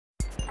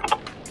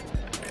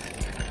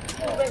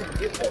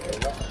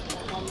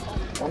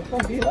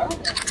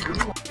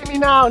Me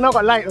now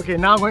got light. Okay,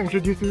 now I'm going to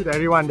introduce you to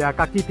everyone. They are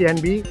Kaki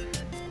TNB,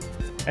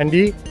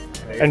 Andy,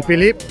 and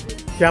Philip.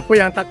 Siapa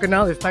yang tak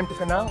kenal, it's time to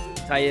kenal.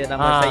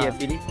 Nama saya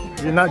Philip.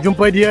 You nak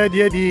jumpa dia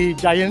di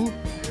Giant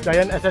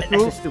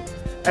SS2.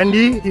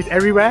 Andy, he's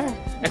everywhere.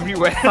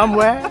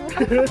 Somewhere.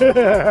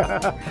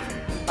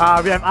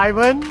 We have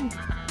Ivan,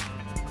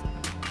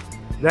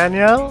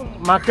 Daniel,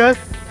 Marcus,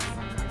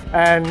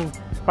 and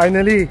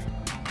finally,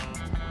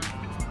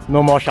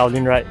 no more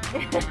Shaolin, right?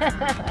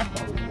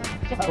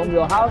 From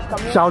your house,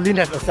 Shaolin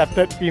has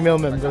accepted female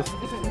members.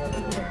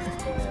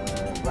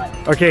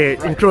 Okay,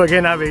 intro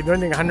again. We're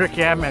doing 100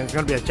 km and it's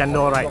going to be a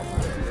Chendol ride.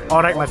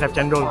 All right, must have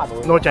Chendol.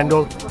 No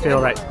Chendol,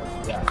 fail right.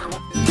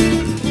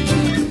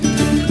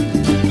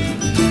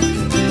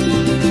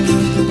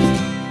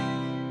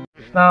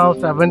 Now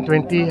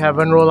 7:20,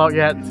 haven't rolled out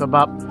yet.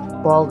 Sebab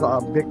Paul got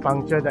a big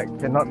puncture that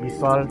cannot be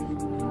solved.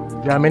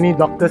 There are many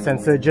doctors and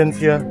surgeons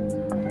here,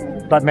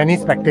 but many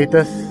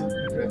spectators.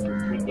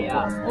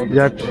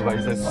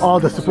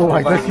 All the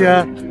supervisors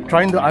here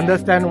trying to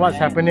understand what's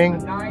happening,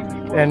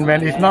 and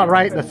when it's not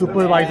right, the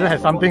supervisor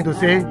has something to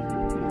say.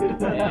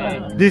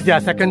 This is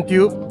their second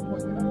tube.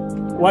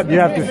 What do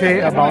you have to say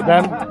about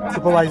them,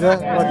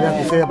 supervisor? What do you have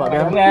to say about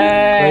them?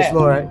 Very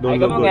slow, right? Don't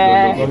look good.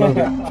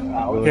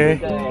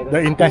 Okay, the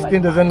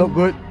intestine doesn't look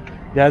good.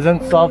 It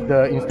hasn't solved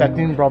the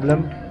intestine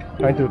problem.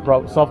 Trying to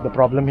solve the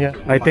problem here.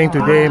 I think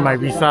today my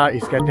visa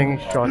is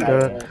getting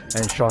shorter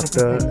and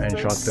shorter and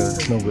shorter.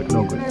 No good,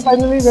 no good.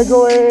 Finally we're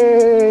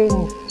going!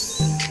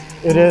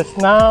 It is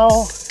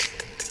now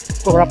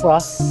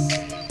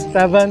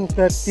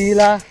 7:30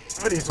 lah.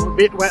 It's a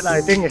bit wet lah.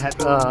 I think it had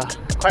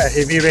quite a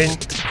heavy rain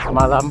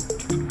malam.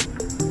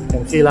 You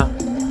can see lah.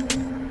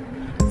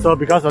 So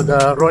because of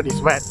the road is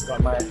wet,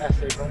 got my ass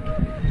saver.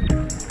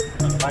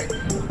 Right.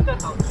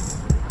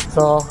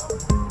 So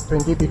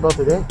 20 people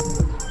today.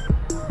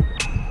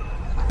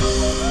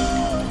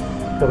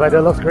 The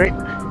weather looks great.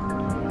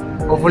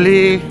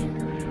 Hopefully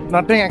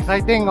nothing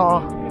exciting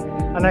or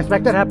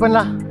unexpected happen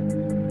lah.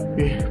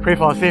 We pray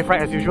for a safe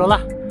ride as usual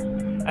lah.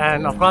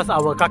 And of course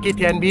our Kaki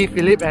TNB,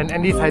 Philip and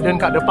Andy Sidon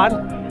kat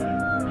depan.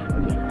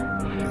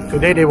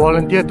 Today they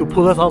volunteered to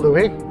pull us all the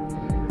way.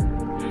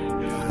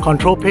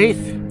 Control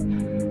pace.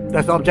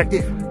 That's the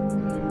objective.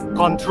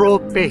 Control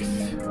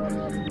pace.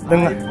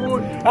 Dengar.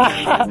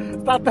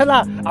 Started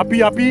lah.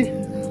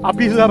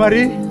 Api sudah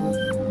mari.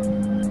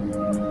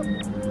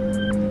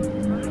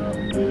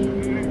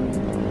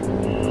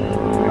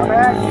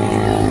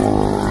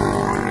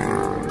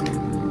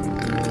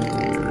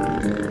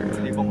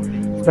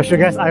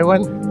 Special guest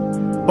Ivan,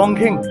 Bong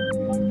King,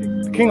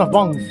 King of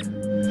Bongs.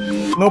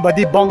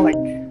 Nobody bong like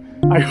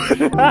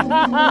Ivan.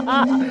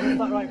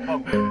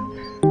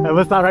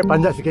 Ever start right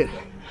panjat sikit.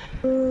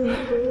 The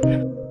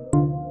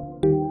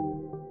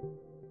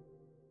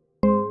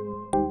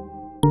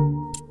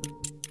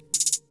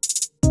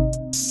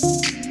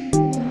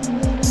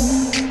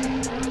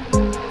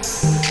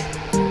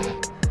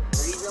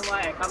reason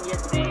why I come here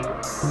today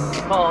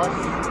because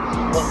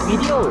was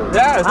video.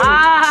 Yeah, so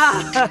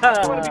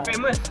I want to be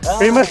famous.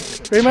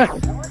 Famous.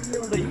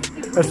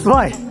 That's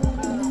why.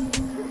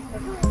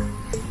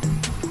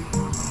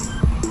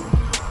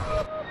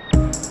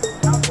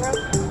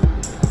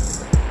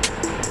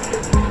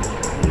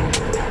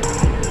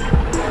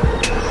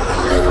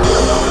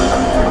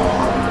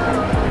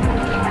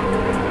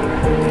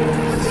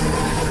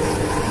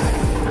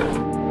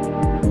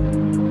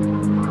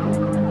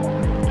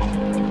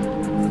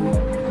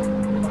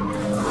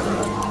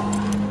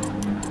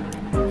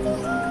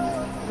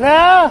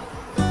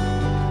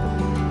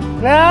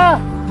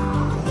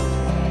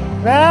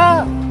 No!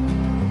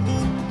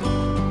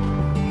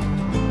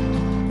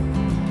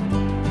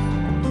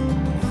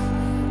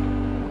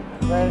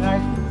 Very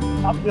nice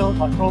uphill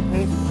control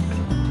pace.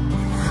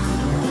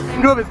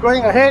 Regroup is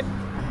going ahead.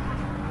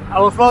 I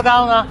will slow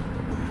down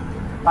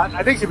but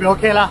I think she'll be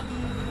okay lah.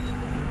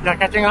 They're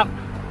catching up.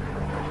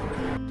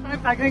 I'm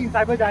cycling in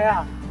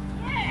Cyberjaya.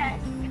 Yes.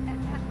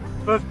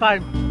 First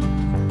time.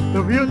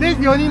 The view, this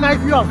is the only nice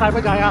view of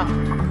Cyberjaya.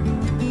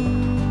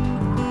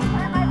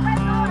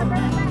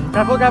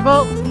 Careful.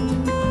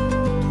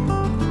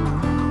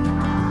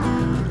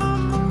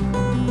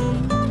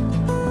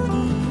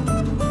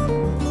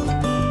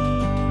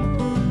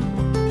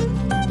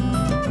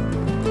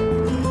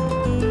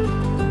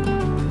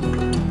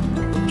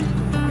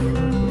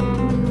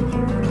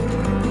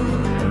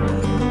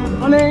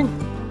 Morning.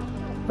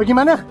 Pergi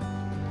mana?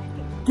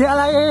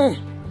 KLIA.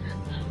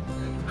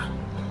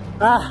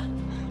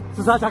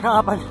 Susah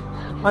cakap apa.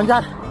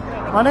 Panjat.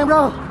 Morning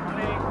bro.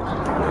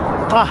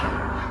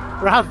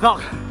 Rough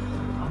dog.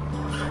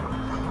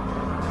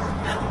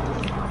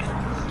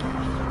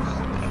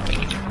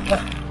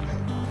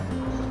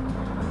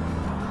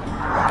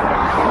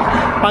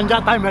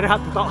 Panjat time very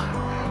hard to talk.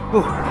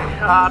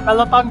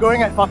 Peloton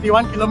going at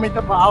 41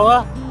 km per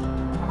hour,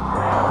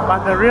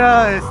 but the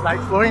rear is like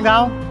slowing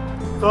down.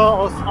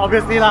 So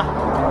obviously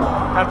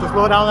have to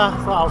slow down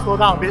so I'll slow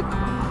down a bit.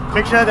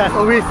 Make sure there's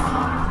always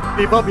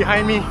people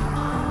behind me,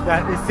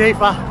 that it's safe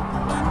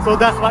So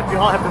that's what we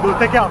all have to do,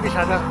 take care of each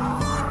other.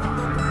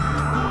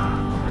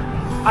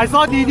 I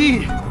saw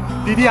Didi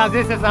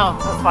Aziz just now,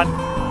 that's fun.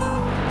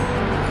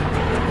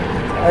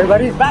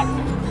 Everybody's back.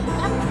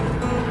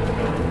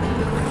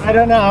 I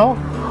don't know.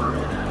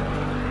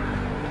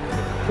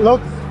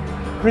 Looks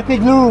pretty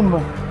gloom.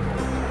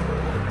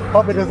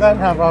 Hope it doesn't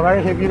have a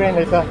very heavy rain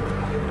later.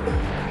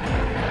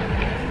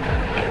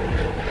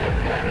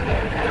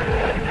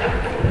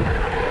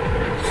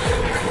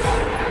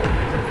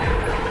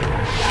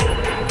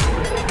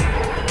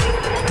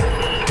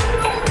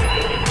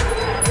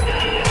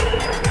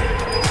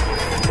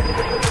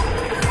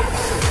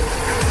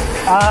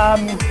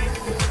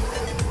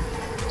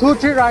 Two,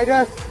 three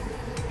riders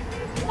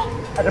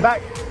at the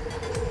back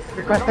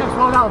requested to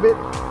slow down a bit.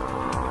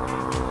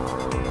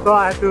 So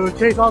I had to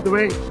chase all the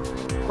way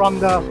from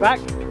the back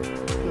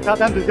to tell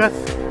them to just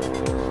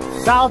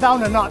dial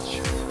down a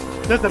notch,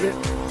 just a bit.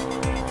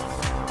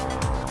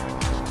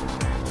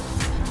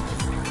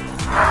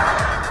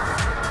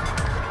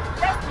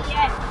 That's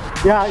Ian.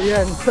 Yeah,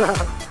 Ian.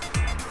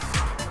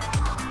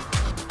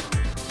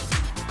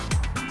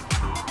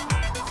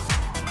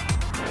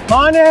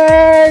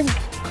 Morning!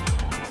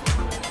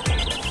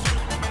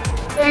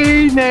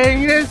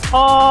 Evening is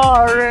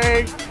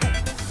pouring.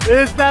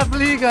 It's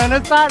definitely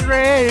gonna start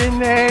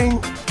raining.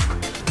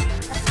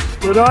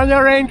 Put on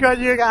your raincoat,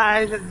 you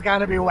guys. It's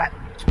gonna be wet.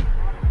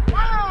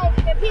 Nice,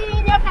 the pee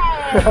in your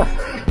pants.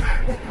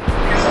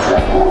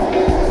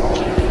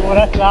 Oh,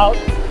 that's loud.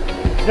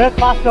 Just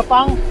past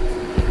Sepang.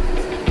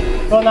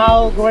 So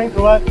now going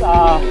towards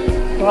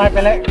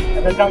SWUWSRIDE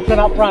at the junction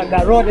up front.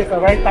 That road is a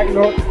very tight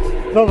road,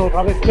 so we'll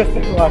probably just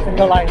stick to a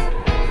single line.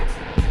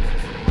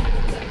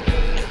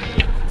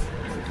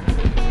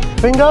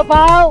 Finger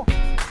foul!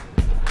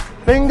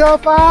 Finger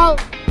foul!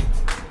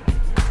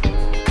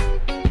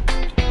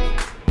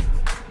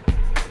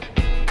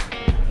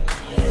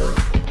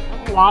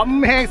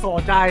 Wham hair saw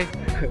jai.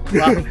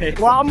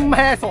 Wham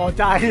hair saw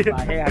jai.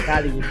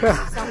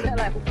 Sounded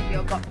like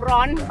you got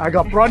prawn. I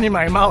got prawn in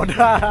my mouth.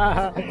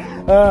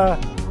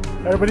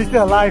 Everybody's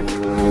still alive.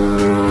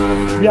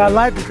 We are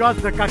alive because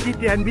the Kaki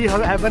TNB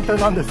haven't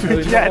turned on the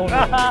switch yet.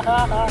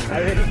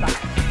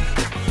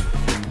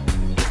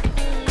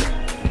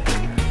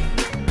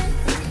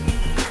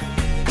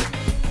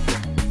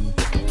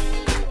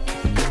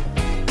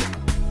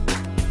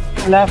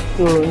 Left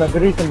to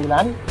Negeri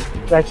Sembilan,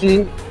 we're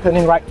actually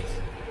turning right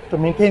to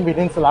maintain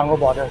within Selangor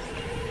borders.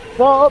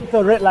 So it's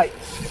a red light.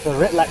 It's a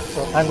red light,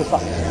 so time to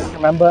stop.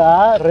 Remember,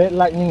 red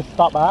light means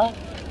stop.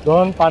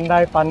 Don't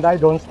pandai,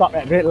 don't stop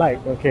at red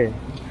light. Okay.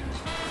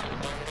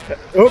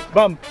 Oops,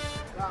 bump.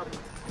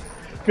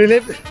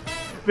 Philip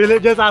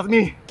just asked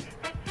me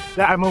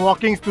that I'm a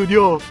walking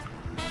studio.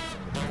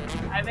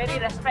 I very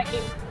respect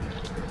him.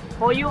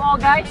 For you all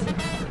guys,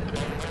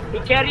 he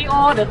carry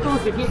all the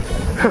tools with him.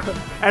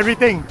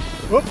 Everything.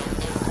 Oops.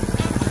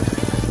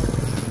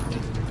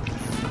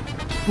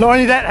 Not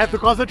only that, I have to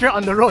concentrate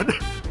on the road.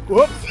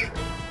 Whoops.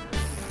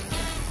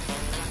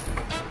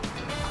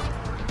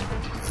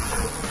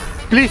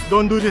 Please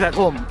don't do this at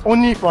home.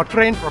 Only for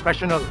trained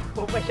professionals.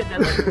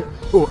 Professional.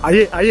 Oh,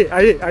 aye.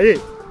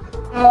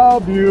 A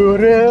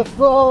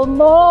beautiful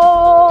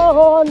morning.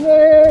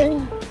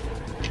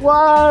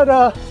 What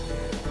a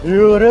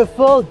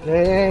beautiful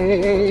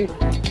day.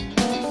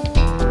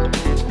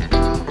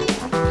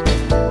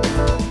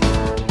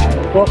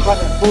 Go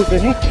front and pull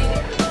sini.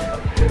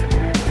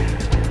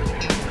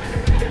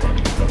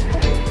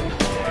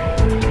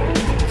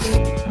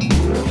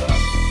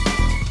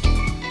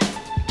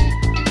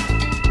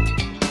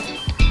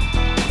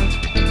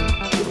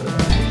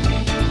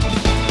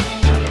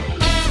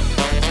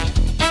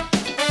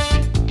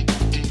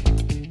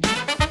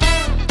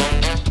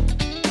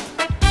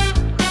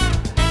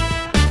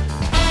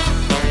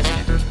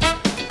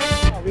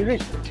 We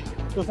reached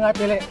to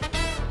SGPELEK.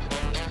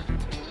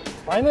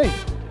 Finally.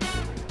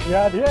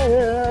 Yeah,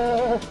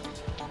 yeah.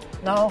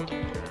 Now,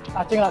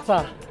 Aceh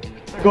Laksa.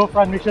 Go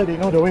front, make sure they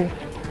know the way.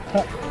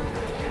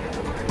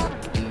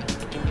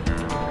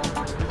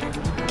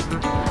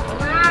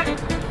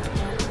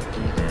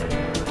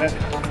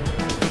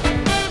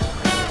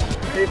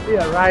 Safely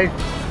arrived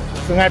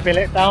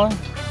SGPELEK town.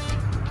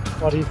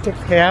 46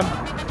 km.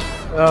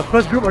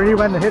 First group already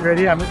went ahead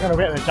already. I'm just going to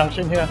wait at the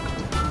junction here.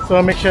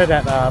 So make sure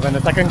that when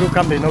the second group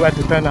comes, they know where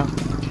to turn now.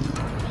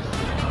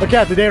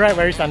 Okay, today ride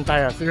very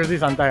santai, seriously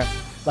santai.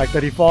 Like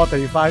 34,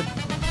 35,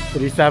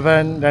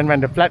 37. Then when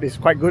the flat is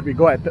quite good, we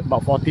go at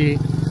about 40.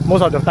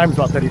 Most of the time it's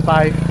about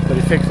 35,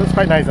 36. So it's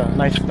quite nice,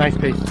 nice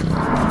pace.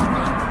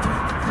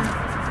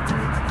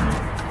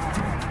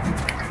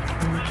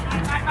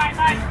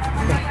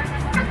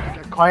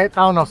 The quiet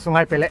town of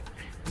SGPELEK.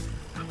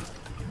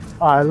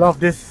 Oh, I love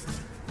this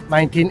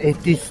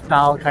 1980s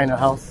style kind of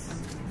house.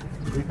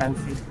 Very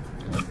fancy.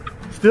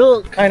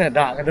 Still kind of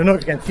dark. I don't know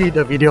if you can see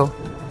the video.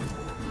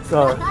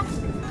 So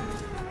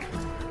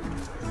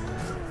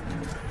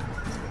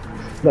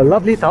the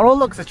lovely town. Oh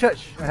look, it's a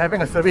church. We're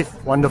having a service.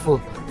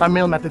 Wonderful.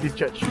 Tamil Methodist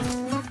Church.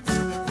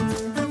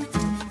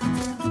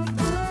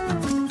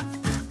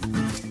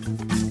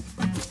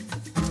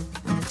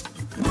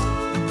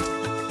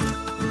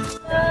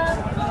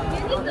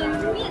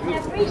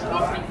 push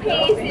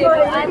this pace,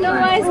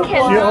 otherwise She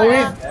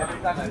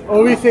cannot.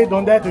 always say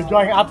don't dare to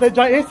join. After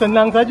join,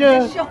 senang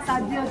saja.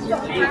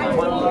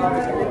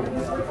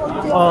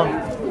 Oh,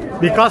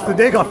 because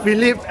today got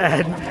Philip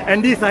and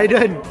Andy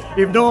Seiden.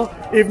 If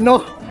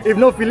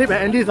no Philip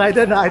and Andy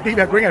Seiden, I think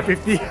we are going at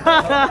 50.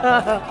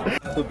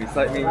 So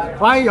beside me.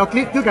 Why your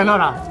clip still cannot?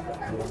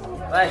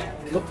 Right.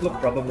 Look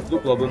problem.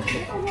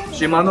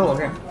 Shimano,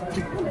 okay.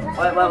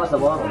 What's the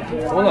problem?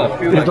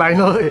 It's like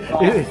no,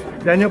 it's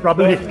Daniel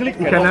problem. He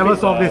can never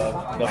solve this.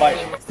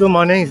 Still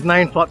morning, it's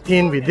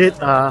 9:14. We did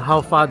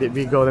how far did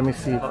we go? Let me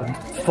see.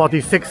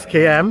 46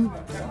 km.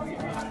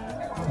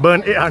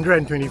 Burned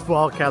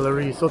 824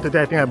 calories. So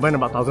today I think I burned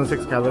about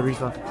 1006 calories.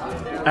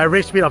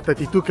 Average speed of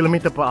 32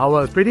 km per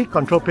hour. It's pretty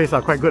controlled pace,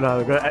 quite good.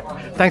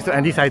 Thanks to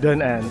Andy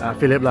Seiden and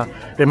Philip.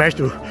 They managed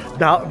to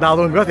dial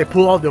down because they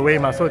pull all the way,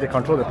 so they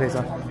control the pace.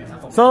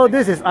 So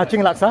this is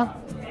Cheng Laksa.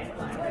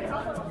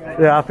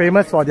 They are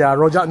famous for their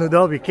Rojak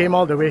noodle. We came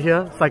all the way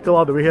here, cycled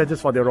all the way here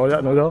just for their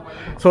Rojak noodle.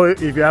 So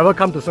if you ever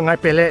come to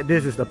SWUWSRIDE,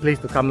 this is the place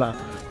to come.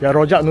 Their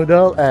Rojak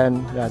noodle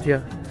and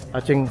here,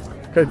 Cheng,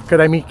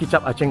 kedai mi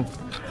kicap Cheng.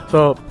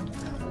 So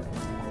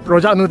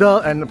Rojak noodle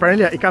and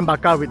apparently ikan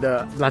bakar with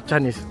the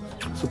belacan is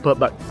superb,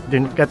 but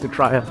didn't get to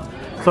try.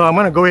 So I'm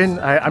gonna go in.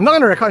 I'm not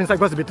gonna record inside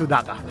because it's a bit too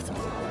dark.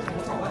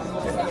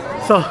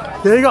 So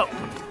there you go.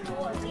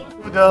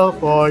 Noodle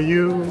for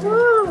you.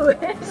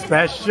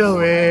 Special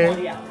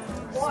way.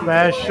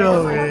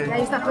 Special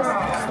way.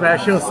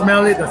 Special.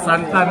 Smell it, the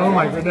santan. Oh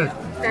my goodness.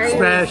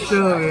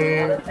 Special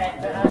way.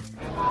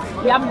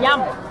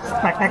 Yum.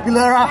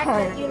 Spectacular,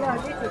 right? This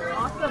is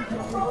awesome.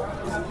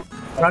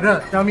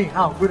 Brother, tell me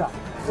how good.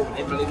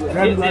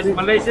 This is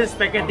Malaysia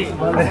spaghetti.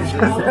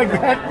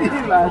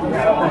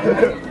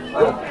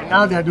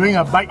 Now they're doing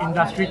a bike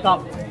industry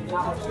talk.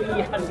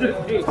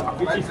 300 days,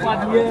 which is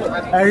 1 year.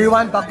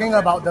 Everyone talking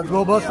about the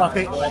global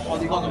shortage.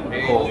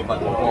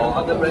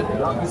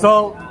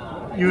 So,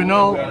 you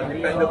know,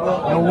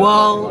 the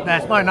world,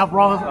 there's not enough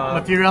raw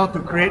material to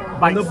create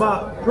bikes.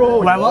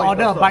 Whoever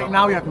order a bike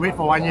now, you have to wait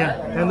for 1 year.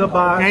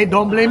 Okay,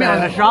 don't blame it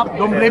on the shop,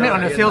 don't blame it on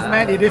the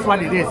salesman, it is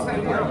what it is.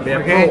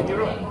 Okay,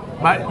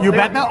 but you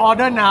better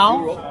order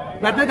now,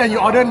 better than you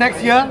order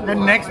next year,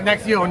 then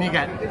next year only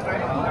get.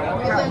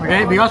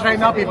 Okay, because right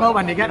now people,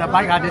 when they get a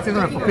bike, they're still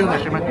going to fulfill the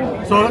shipment.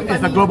 So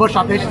it's a global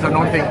shortage, it's a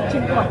known thing.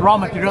 Raw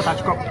material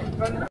touch crop.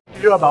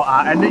 You about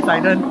Andy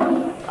Seiden.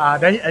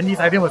 Then Andy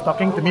Seiden was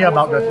talking to me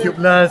about the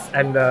tubeless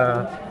and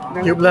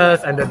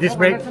the disc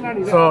brake.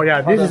 So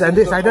yeah, this is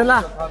Andy Seiden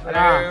lah.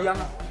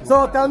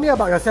 So tell me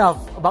about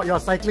yourself, about your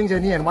cycling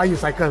journey and why you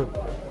cycle.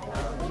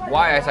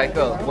 Why I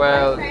cycle?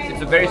 Well,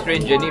 it's a very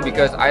strange journey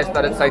because I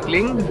started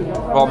cycling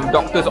from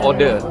doctor's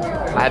order.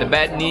 I had a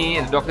bad knee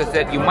and the doctor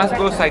said, you must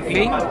go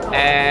cycling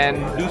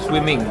and do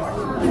swimming.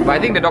 But I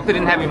think the doctor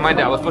didn't have in mind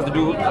that I was supposed to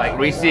do like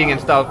racing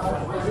and stuff.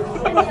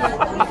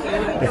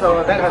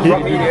 So that has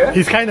brought me here.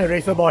 He's kind of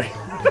racer boy.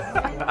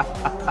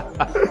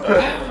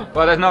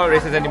 Well, there's no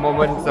races at the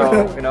moment,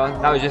 so you know,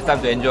 now it's just time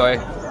to enjoy.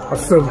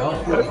 Awesome.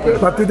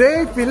 But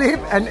today,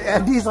 Philip and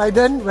Andy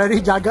Seiden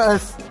very jaga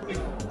us.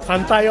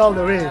 Santai all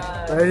the way.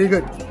 Very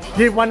good.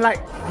 Give one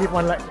like. Give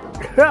one like.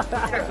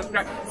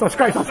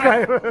 Subscribe.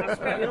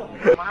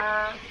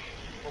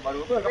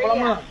 Baru berapa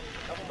lama?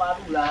 Kamu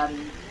baru lah.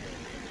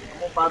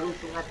 Kamu baru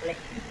SWUWSRIDE.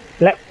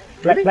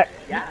 Black.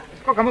 Ya.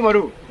 Kok kamu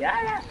baru? Ya.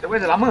 Tapi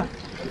dah lama.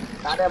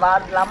 Tak ada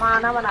baru lama,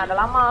 mana ada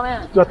lama ni.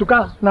 Sudah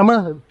tukar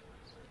nama.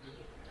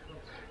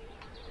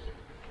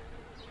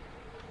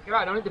 Okay,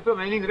 I don't need to film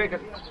anything today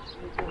because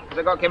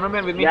I got a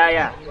cameraman with me.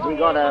 Yeah. We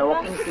got a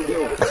walking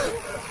studio.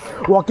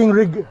 Walking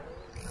rig.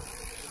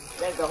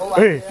 That's the whole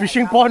Hey,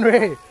 fishing pond,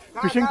 hey.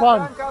 Fishing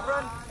pond.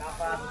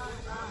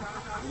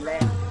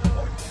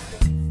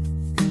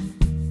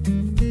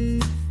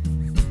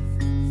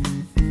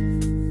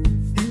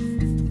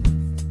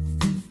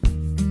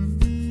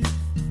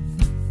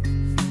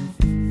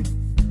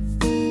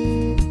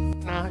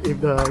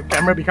 If the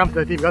camera becomes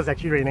dirty because it's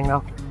actually raining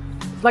now.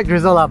 It's like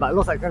drizzle lah, but it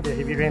looks like it's going to be a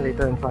heavy rain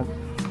later in front.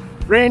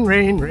 Rain.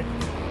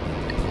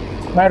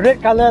 My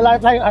red color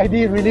Lifeline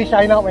ID really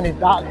shine out when it's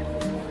dark.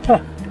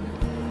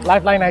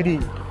 Lifeline ID.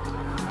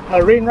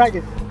 A rain ride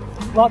is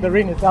not the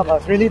rain itself,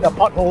 it's really the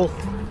potholes.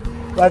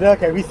 Whether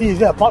can we see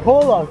is it a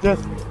pothole or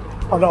just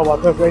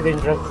water is very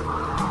dangerous.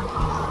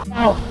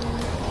 Now,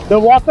 the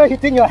water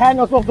hitting your hand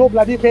also so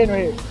bloody pain,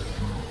 right?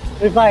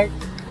 It's like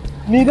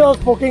needles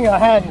poking your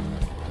hand.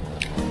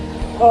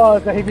 Oh,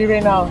 it's a heavy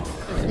rain now.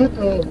 It's good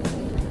to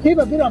keep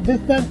a bit of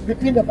distance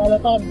between the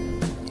peloton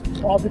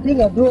or between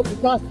your group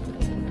because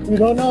you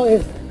don't know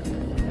if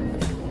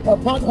a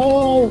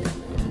pothole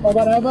or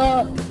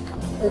whatever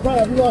in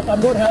front of you or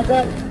some road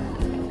hazard.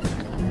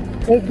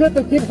 It's good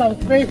to keep some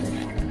space,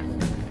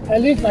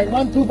 at least like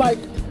 1-2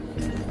 bikes,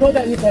 so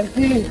that you can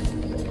see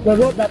the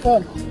road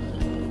better.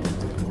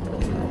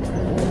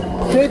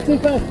 Safety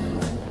first,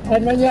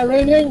 and when you're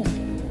raining,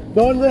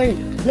 don't race.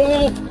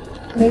 Just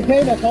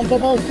maintain a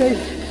comfortable pace.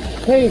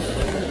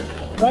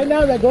 Right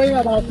now we're going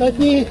about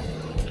 32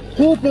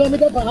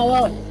 km per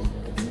hour.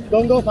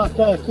 Don't go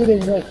faster, it's too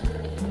dangerous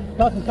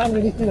because you can't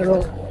really see the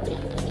road.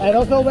 And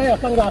also wear your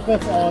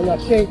sunglasses or your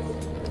shades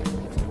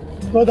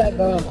so that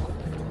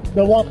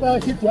the water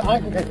hits your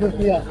eyes and can still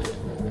see.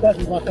 That's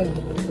important.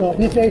 So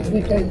be safe,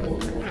 be safe.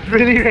 It's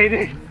really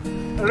raining. I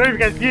don't know if you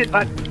can see it,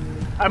 but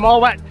I'm all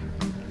wet.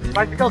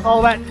 Bicycle's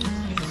all wet.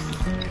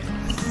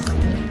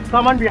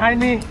 Someone behind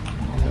me,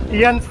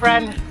 Ian's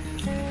friend.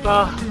 So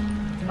I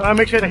want to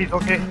make sure that he's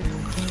okay.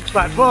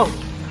 But whoa,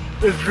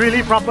 it's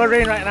really proper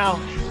rain right now.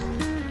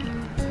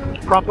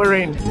 Proper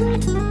rain.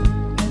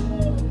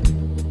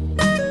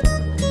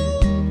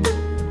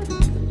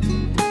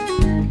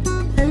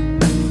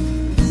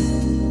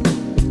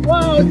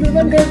 Wow, it's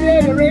even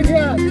heavier, the rain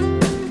here.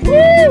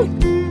 Woo!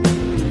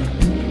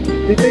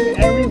 Hitting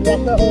every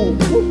water hole.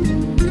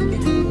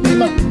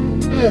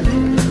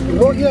 The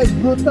road here is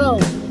brutal.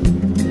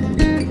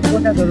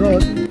 Look at the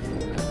road.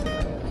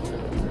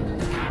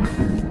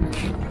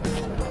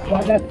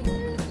 But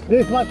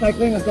this is what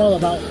cycling is all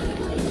about.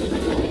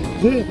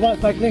 This is what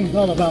cycling is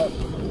all about.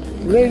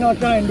 Rain or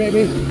shine,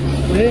 baby.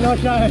 Rain or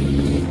shine.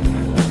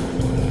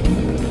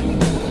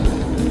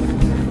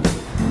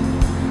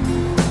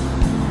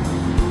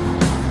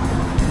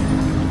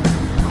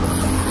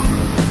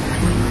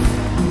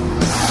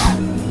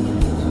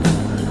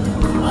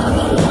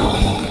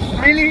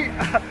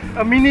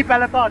 A mini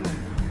peloton.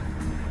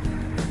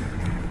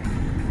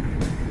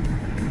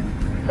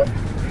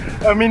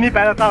 A mini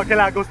peloton. Okay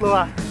lah, go slow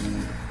lah.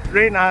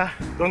 Rain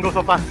don't go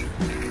so fast.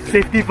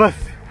 Safety first.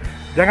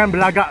 Jangan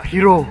belagak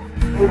hero.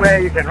 Nowhere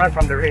you can run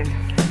from the rain.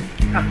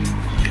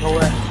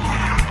 Nowhere.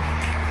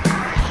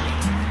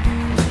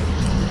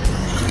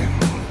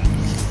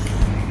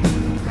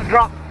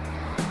 Drop.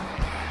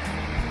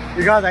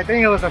 Because I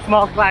think it was a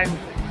small climb.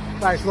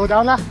 So I slow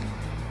down lah.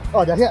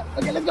 Oh, they're here.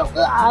 Okay, let's go.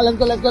 Let's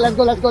go, let's go, let's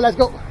go, let's go, let's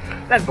go.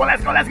 Let's go,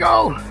 let's go, let's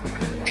go.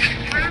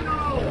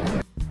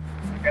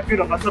 I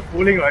feel the muscle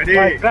pulling already.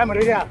 Right, cram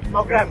already.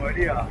 Not cram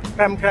already.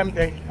 Cram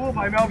thing. Oh,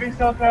 my Melvin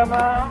still cram.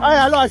 Hey,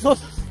 hello, I saw.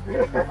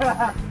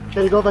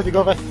 Okay, you go first, you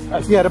go first.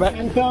 I see you at the back.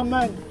 Uncle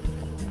Man.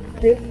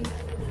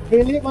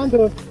 Philip want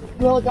to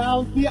slow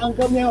down, see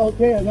Uncle Meow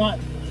okay or not.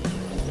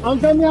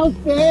 Uncle Meow,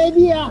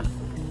 steady.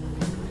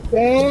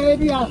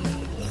 Steady.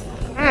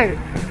 Hey,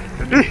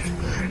 this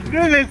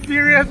is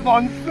serious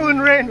monsoon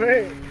rain,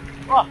 right?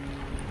 Oh,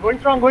 going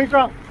strong, going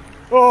strong.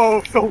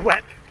 Oh, so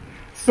wet.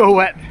 So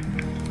wet.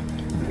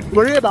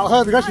 Worry about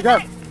her because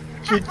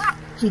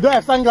she don't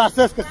have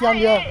sunglasses, kesian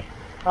dia.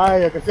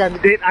 Ay,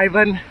 kesian. Date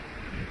Ivan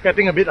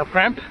getting a bit of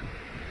cramp.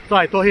 So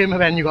I told him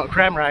when you got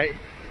cramp, right,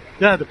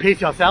 you have to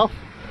pace yourself,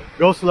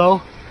 go slow,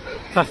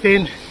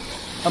 sustain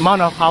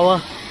amount of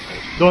power,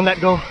 don't let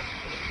go,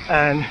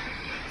 and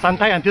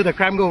santai until the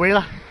cramp go away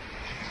lah.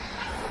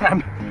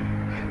 Cramp.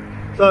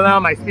 So now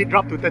my speed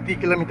dropped to 30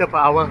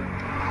 km/h.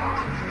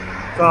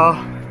 So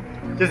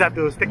just have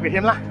to stick with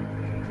him lah.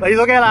 But he's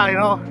okay lah, you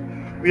know.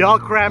 We all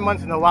cram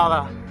once in a while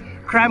lah.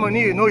 Cram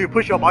only, you know, you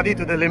push your body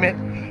to the limit.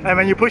 And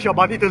when you push your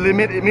body to the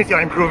limit, it means you're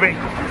improving.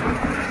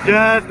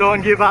 Just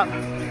don't give up.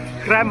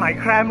 Cram my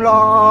cram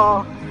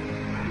lor.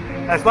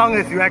 As long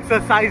as you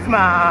exercise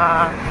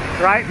ma.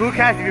 Right? Who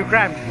cares if you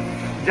cram?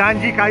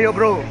 Janji kayo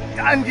bro.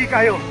 Janji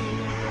kayo.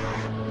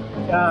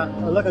 Yeah,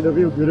 look at the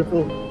view,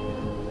 beautiful.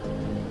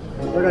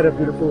 Look at the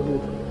beautiful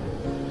view.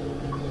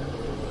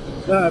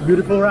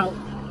 Beautiful route.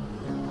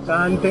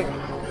 Cantik.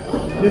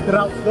 This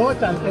route so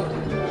cantik.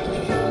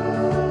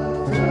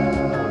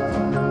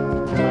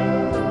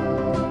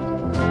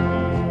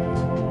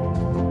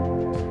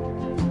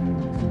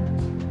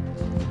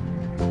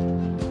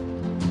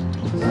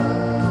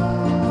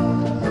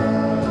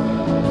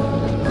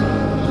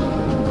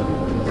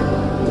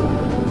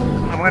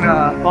 I'm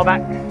gonna fall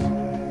back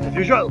as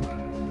usual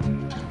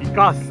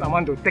because I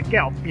want to take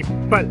care of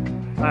people.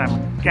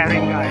 I'm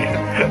carrying guys.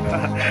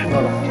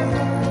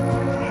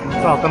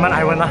 So I'll command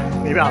Ivan lah.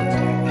 Maybe I'll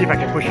see if I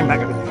can push him back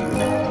a bit.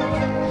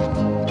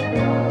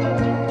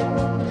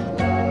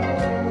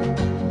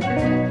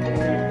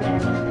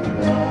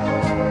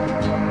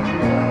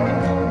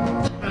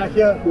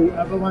 Here,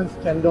 whoever wants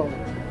Chendol.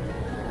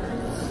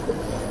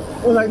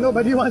 Oh, like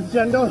nobody wants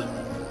Chendol.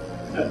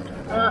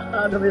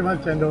 Nobody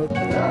wants Chendol.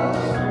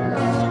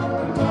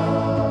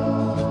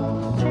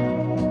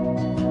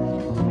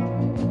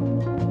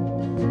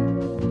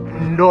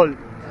 Chendol.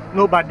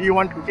 Nobody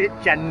want to eat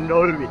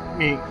Chendol with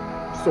me.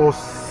 So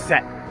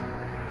sad.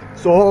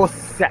 So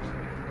sad.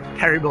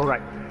 Terrible,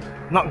 right?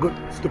 Not good.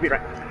 Stupid,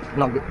 right?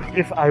 Not good.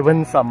 Give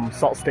Ivan some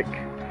salt stick.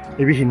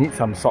 Maybe he needs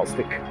some salt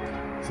stick.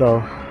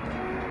 So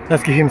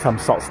let's give him some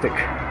salt stick.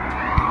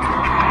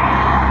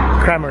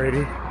 Cram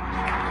already.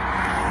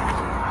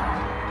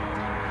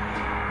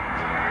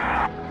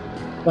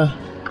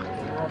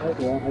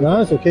 No,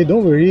 it's okay.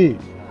 Don't worry.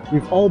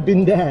 We've all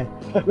been there.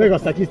 Where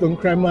got cyclists don't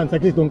cram one?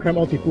 Cyclists don't cram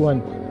all people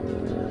one.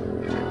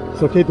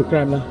 It's okay to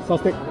cram lah.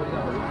 Salt stick.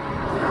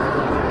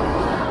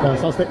 Yeah,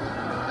 salt stick.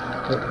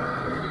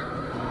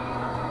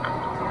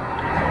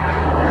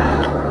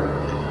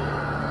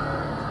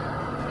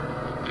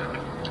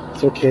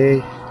 It's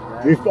okay.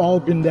 We've all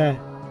been there.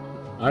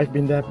 I've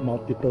been there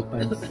multiple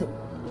times.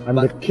 I'm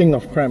the king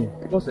of cram.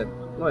 What's that?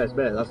 Not as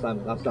bad as last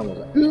time. Last time was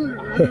like...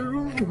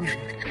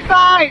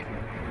 Side!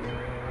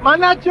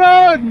 Mana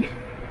Chun?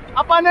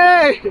 Apa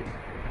ni?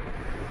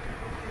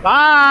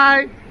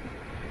 Bye!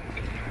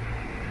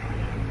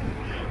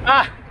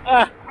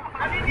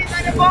 Hari ni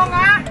tak ada bong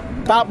ah.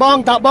 Tak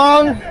bong, tak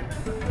bong.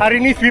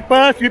 Hari ni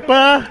sweeper.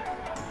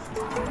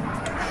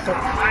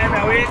 Hi,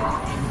 Melvin.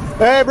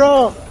 Hey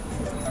bro.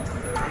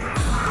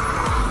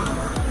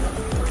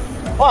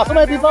 Wow, so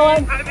many people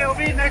man. Hi,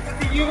 Melvin. Nice to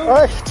see you.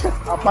 Hey,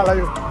 apa lah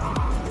you?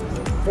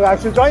 I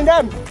should join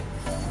them.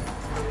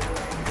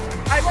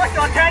 I watch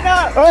your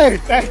channel. Hey,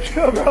 thank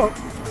you bro.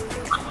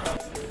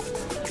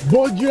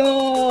 Bojo.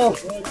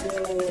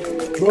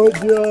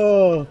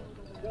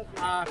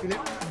 Philip.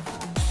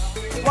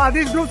 Wow,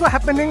 this groups are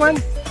happening man.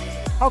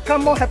 How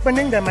come more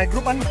happening than my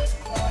group one?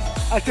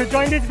 I should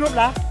join this group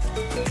lah.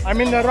 I'm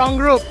in the wrong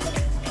group.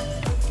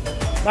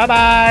 Bye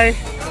bye.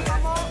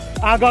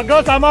 Got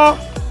girls some more.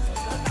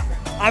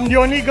 I'm the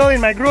only girl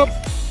in my group.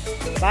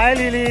 Bye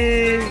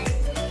Lily.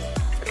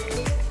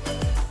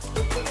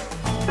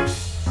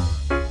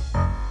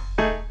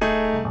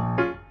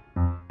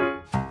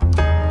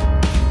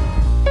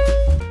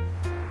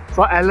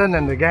 So Alan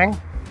and the gang,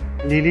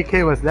 Lily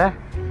K was there.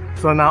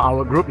 So now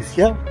our group is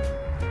here.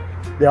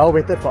 They all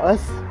waited for us.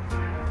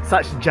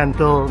 Such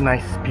gentle,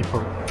 nice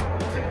people.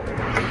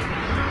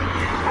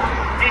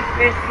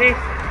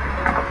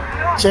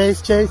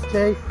 Chase.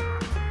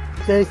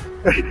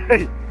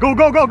 Hey, go.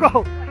 Go,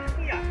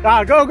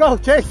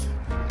 chase.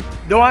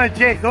 Don't want to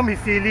chase, don't be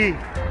silly.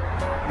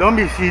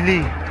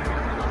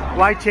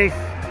 Why chase?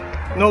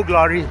 No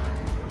glory.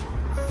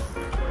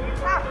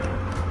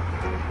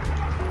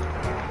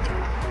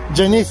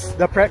 Janice,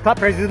 the club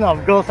president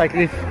of Girl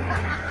Cyclists.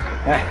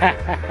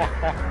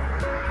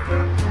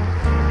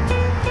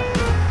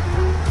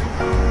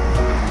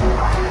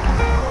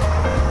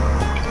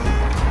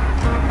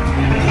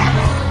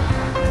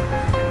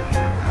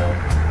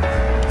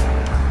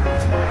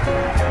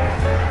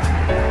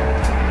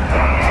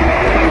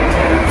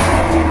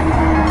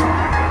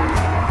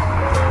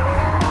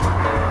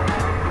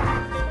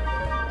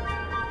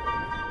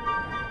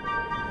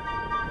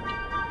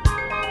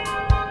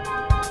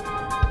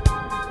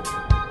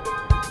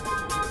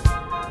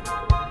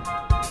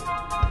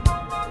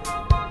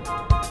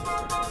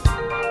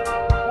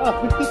 Ah,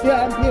 50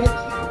 mph.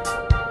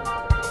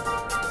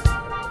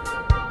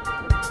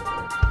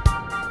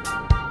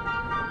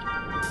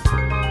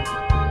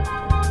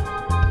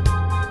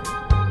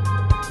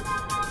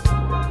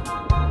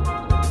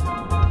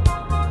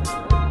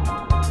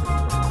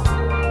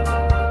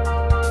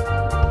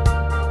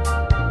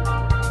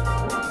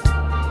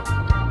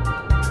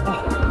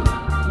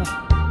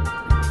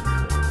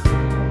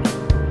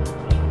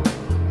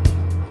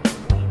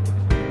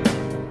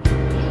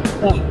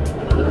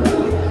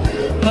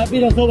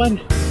 Heartbeat also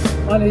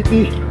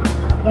 180.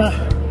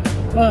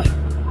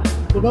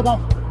 Super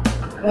bong.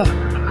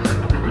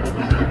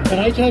 Can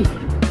I chase?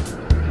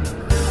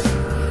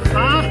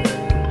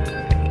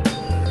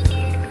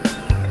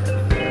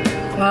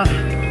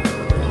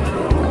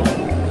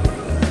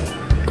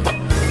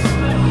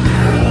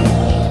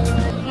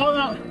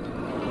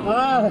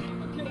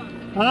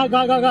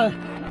 Got.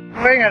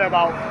 Going at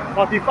about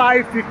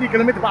 45-50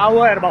 km per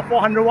hour at about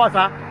 400 watts.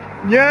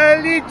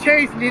 Nearly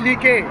chased Lily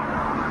K.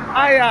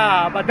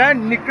 But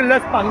then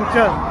Nicholas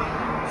puncture.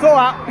 So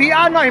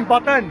PR not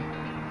important.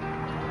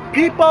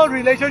 People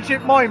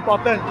relationship more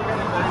important.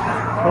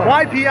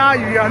 Why PR?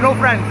 You are no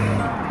friends.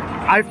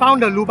 I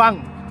found the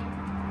lubang.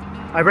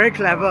 I very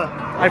clever.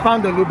 I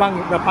found the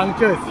lubang. The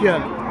puncture is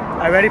here.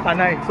 I very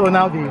panai. So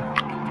now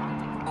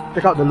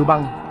take out the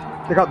lubang.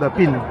 Take out the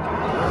pin.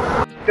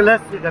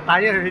 Nicholas with the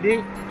tire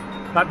already.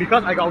 But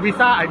because I got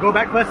visa, I go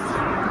back first.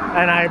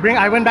 And I bring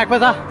Ivan back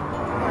first.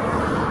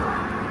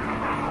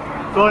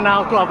 So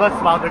now two of us,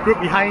 while the group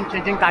behind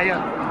changing tire.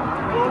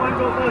 No one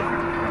go first.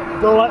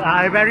 So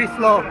I very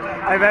slow,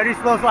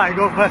 so I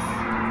go first.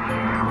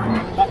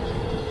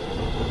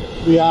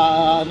 We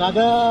are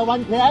another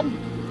 1 km.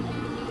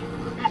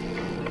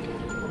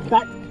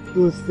 Back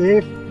to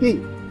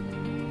safety.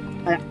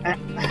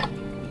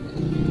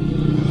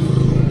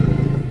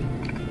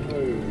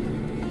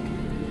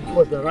 How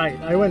was the ride?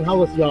 Ivan, how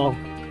was your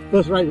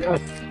first ride with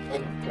us?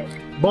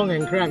 Bong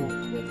and cram.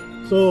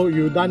 So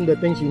you done the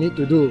things you need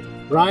to do.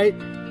 Right,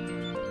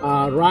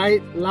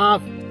 right,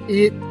 laugh,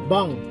 eat,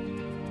 bong.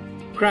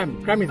 Cram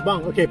is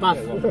bong. Okay, pass.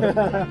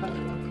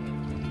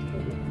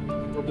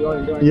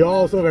 You're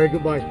also very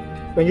good boy.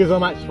 Thank you so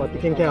much for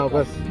taking care of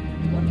us.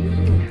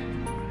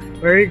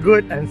 Very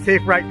good and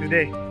safe ride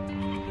today.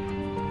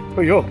 Oh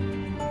yo,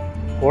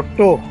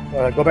 koto.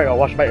 Go back and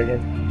wash back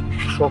again.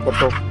 So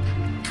koto.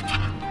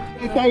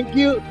 Thank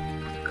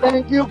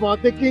you for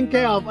taking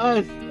care of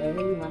us.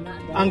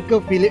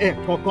 Uncle Philip,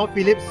 Coco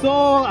Philip,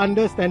 so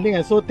understanding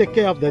and so take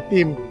care of the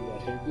team.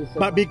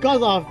 But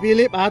because of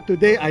Philip,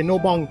 today I no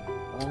bong.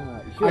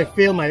 Sure. I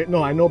fail I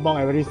no bong.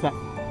 I very sad.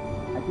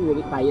 I feel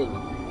very tired.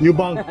 You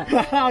bong.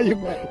 You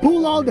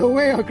pull all the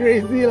way, you're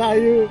crazy lah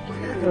you.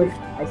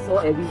 I I saw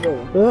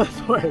everywhere.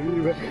 So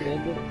everywhere.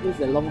 And this is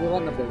the longer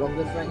one of the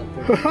longest ride.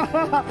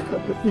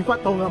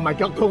 Sifat tong, my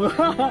job tong.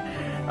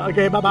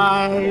 Okay, bye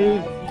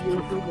bye.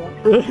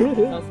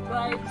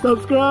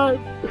 Subscribe.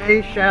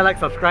 Hey, share, like,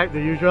 subscribe, the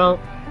usual.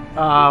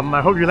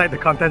 I hope you like the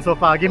content so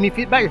far. Give me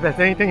feedback if there's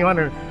anything you want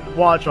to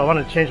watch or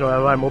want to change or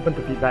whatever. I'm open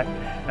to feedback.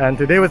 And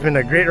today has been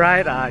a great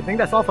ride. I think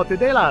that's all for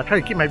today lah.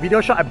 Try to keep my video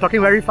short. I'm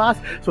talking very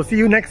fast. So see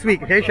you next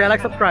week. Okay, share,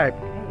 like, subscribe.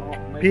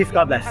 Peace,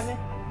 God bless.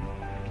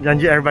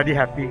 Janji everybody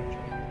happy.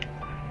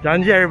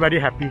 Janji everybody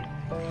happy.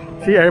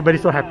 See everybody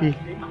so happy.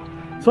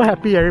 So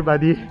happy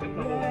everybody.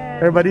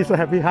 Everybody so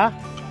happy, huh?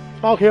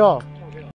 Okay, oh.